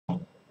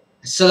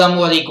Assalamu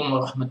alaikum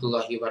wa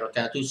rahmatullahi wa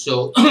barakatuh.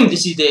 So,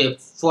 this is the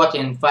fourth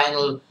and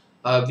final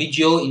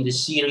video in the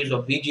series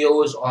of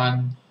videos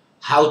on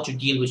how to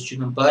deal with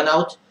student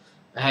burnout.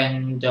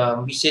 And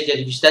we said that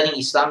if you're studying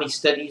Islamic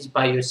studies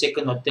by your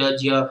second or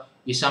third year,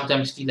 you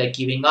sometimes feel like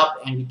giving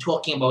up. And we're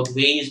talking about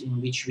ways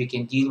in which we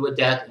can deal with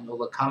that and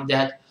overcome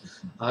that.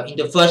 In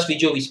the first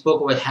video, we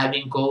spoke about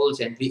having goals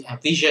and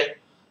vision.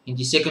 In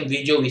the second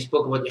video, we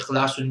spoke about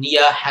ikhlasun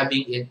niyyah,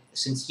 having a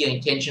sincere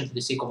intention for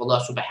the sake of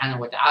Allah subhanahu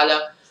wa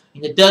ta'ala. In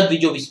the third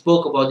video, we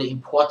spoke about the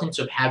importance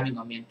of having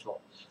a mentor,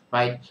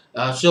 right?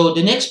 So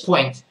the next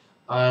point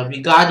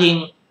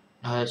regarding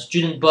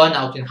student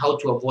burnout and how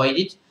to avoid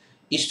it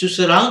is to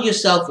surround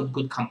yourself with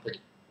good company.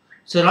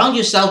 Surround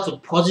yourself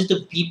with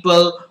positive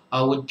people,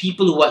 with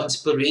people who are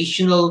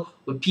inspirational,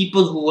 with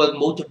people who will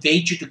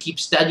motivate you to keep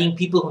studying,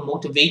 people who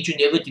motivate you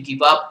never to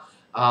give up.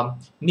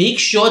 Make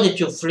sure that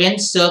your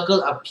friend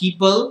circle are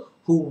people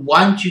who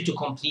want you to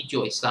complete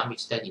your Islamic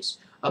studies.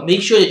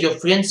 Make sure that your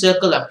friend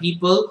circle are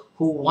people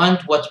who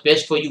want what's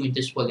best for you in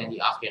this world and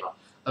the akhirah.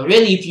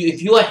 Really,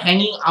 if you are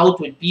hanging out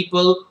with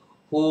people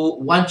who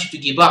want you to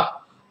give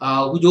up,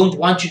 who don't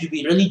want you to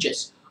be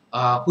religious,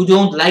 who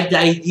don't like the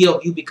idea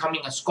of you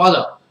becoming a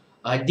scholar,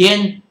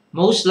 then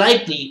most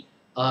likely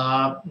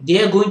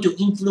they are going to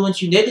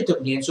influence you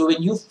negatively. And so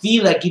when you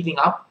feel like giving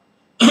up,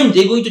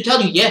 they're going to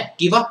tell you, yeah,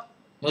 give up.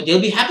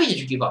 They'll be happy that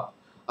you give up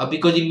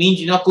because it means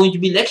you're not going to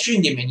be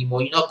lecturing them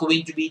anymore. You're not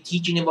going to be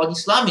teaching them about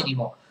Islam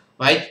anymore,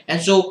 right?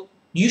 And so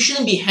you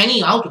shouldn't be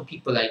hanging out with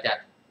people like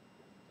that.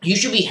 You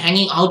should be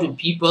hanging out with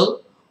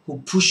people who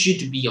push you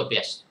to be your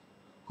best,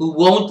 who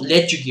won't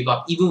let you give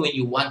up even when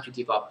you want to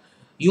give up.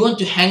 You want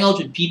to hang out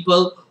with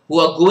people who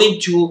are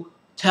going to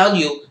tell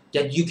you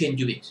that you can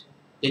do it,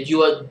 that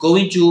you are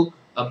going to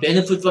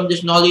benefit from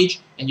this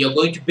knowledge and you're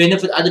going to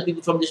benefit other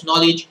people from this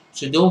knowledge.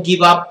 So don't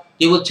give up.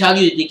 They will tell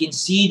you that they can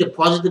see the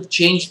positive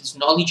change this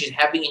knowledge is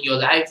having in your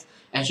life,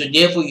 and so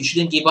therefore you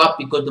shouldn't give up,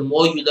 because the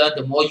more you learn,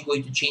 the more you're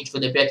going to change for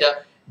the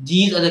better.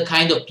 These are the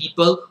kind of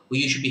people who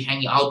you should be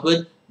hanging out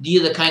with.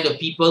 These are the kind of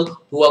people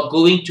who are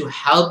going to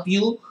help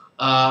you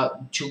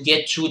to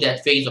get through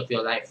that phase of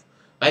your life,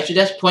 right? So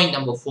that's point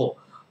number 4.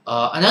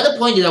 Another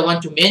point that I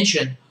want to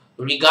mention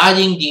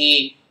regarding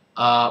the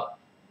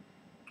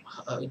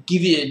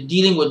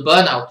dealing with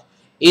burnout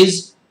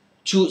is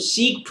to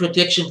seek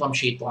protection from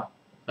shaitan,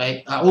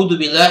 right? A'udhu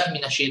billahi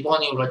minash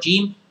shaitanir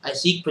rajim. I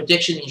seek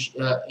protection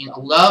in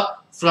Allah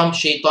from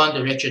shaitan,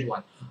 the wretched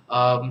one.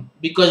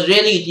 Because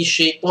really it is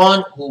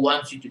shaitan who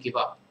wants you to give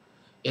up.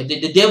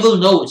 The devil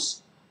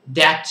knows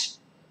that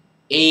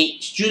a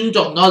student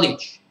of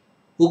knowledge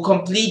who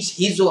completes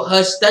his or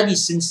her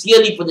studies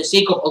sincerely for the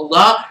sake of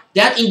Allah,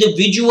 that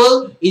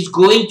individual is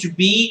going to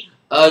be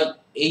a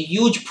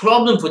huge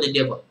problem for the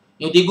devil.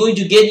 They're going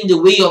to get in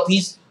the way of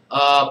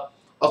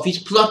his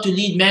plot to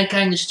lead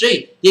mankind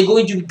astray. They're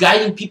going to be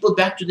guiding people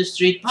back to the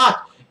straight path.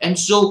 And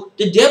so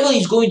the devil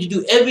is going to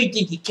do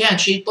everything he can.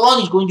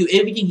 Shaitan is going to do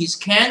everything he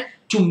can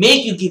to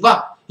make you give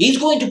up. He's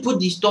going to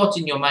put these thoughts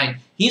in your mind.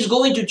 He's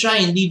going to try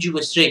and lead you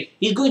astray.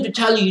 He's going to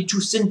tell you you're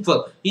too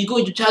sinful. He's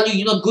going to tell you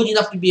you're not good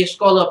enough to be a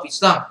scholar of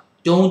Islam.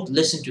 Don't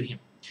listen to him.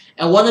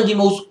 And one of the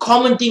most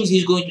common things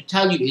he's going to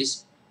tell you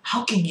is,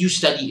 how can you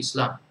study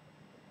Islam?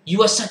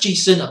 You are such a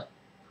sinner.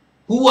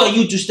 Who are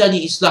you to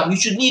study Islam? You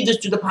should leave this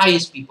to the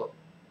pious people.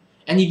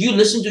 And if you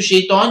listen to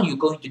shaitan, you're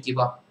going to give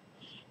up.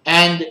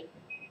 And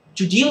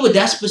to deal with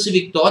that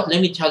specific thought,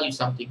 let me tell you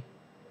something.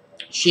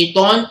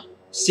 Shaitan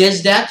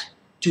says that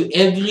to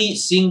every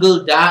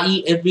single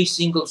da'i, every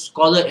single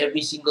scholar,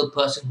 every single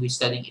person who is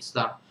studying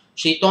Islam.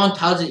 Shaitan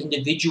tells an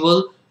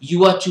individual,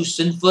 you are too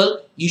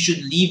sinful, you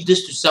should leave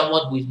this to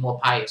someone who is more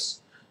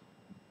pious.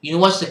 You know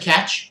what's the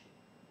catch?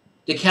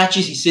 The catch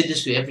is he said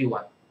this to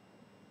everyone.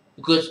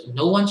 Because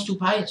no one's too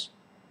pious.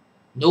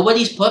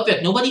 Nobody's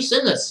perfect. Nobody's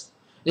sinless.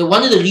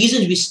 One of the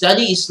reasons we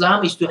study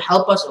Islam is to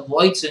help us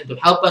avoid sin, to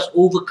help us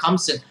overcome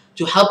sin,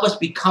 to help us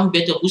become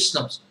better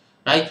Muslims,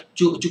 right?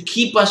 To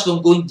keep us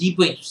from going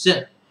deeper into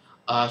sin.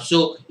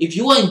 So if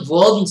you are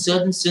involved in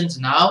certain sins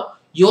now,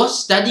 your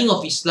studying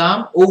of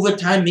Islam over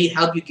time may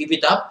help you give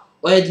it up,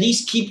 or at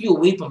least keep you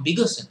away from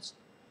bigger sins.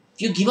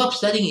 If you give up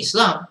studying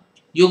Islam,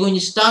 you're going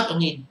to start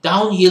on a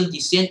downhill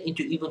descent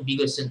into even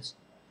bigger sins.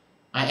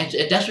 And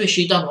that's where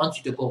shaitan wants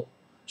you to go.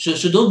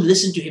 So don't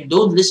listen to him.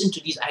 Don't listen to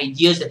these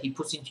ideas that he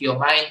puts into your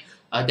mind,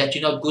 that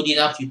you're not good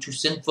enough, you're too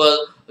sinful,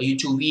 or you're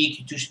too weak,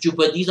 you're too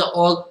stupid. These are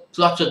all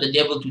plots of the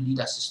devil to lead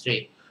us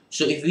astray.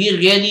 So if we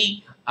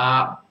really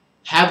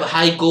have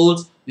high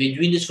goals, we're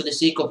doing this for the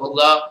sake of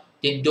Allah,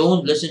 then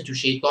don't listen to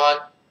shaitan.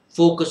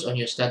 Focus on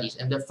your studies.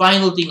 And the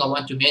final thing I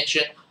want to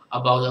mention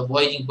about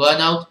avoiding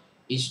burnout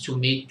is to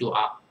make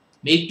dua.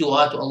 Make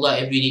dua to Allah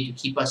every day to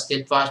keep us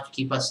steadfast, to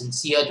keep us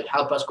sincere, to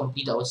help us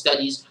complete our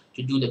studies,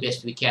 to do the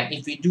best we can.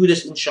 If we do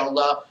this,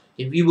 inshallah,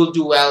 then we will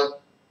do well,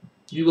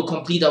 we will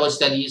complete our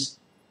studies,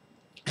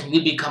 and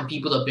we'll become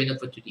people of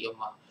benefit to the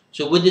Ummah.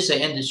 So with this, I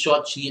end this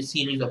short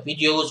series of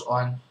videos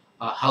on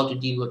how to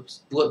deal with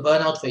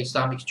burnout for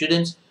Islamic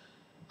students.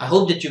 I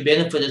hope that you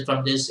benefited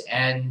from this,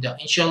 and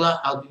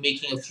inshallah, I'll be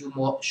making a few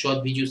more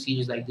short video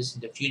series like this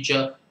in the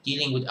future,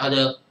 dealing with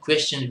other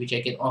questions which I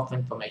get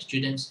often from my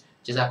students.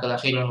 Jazakallah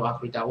khairan wa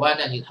akhiru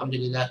da'wana, and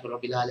alhamdulillahi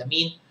rabbil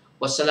alameen.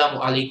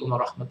 Wassalamu alaikum wa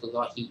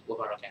rahmatullahi wa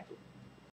barakatuh.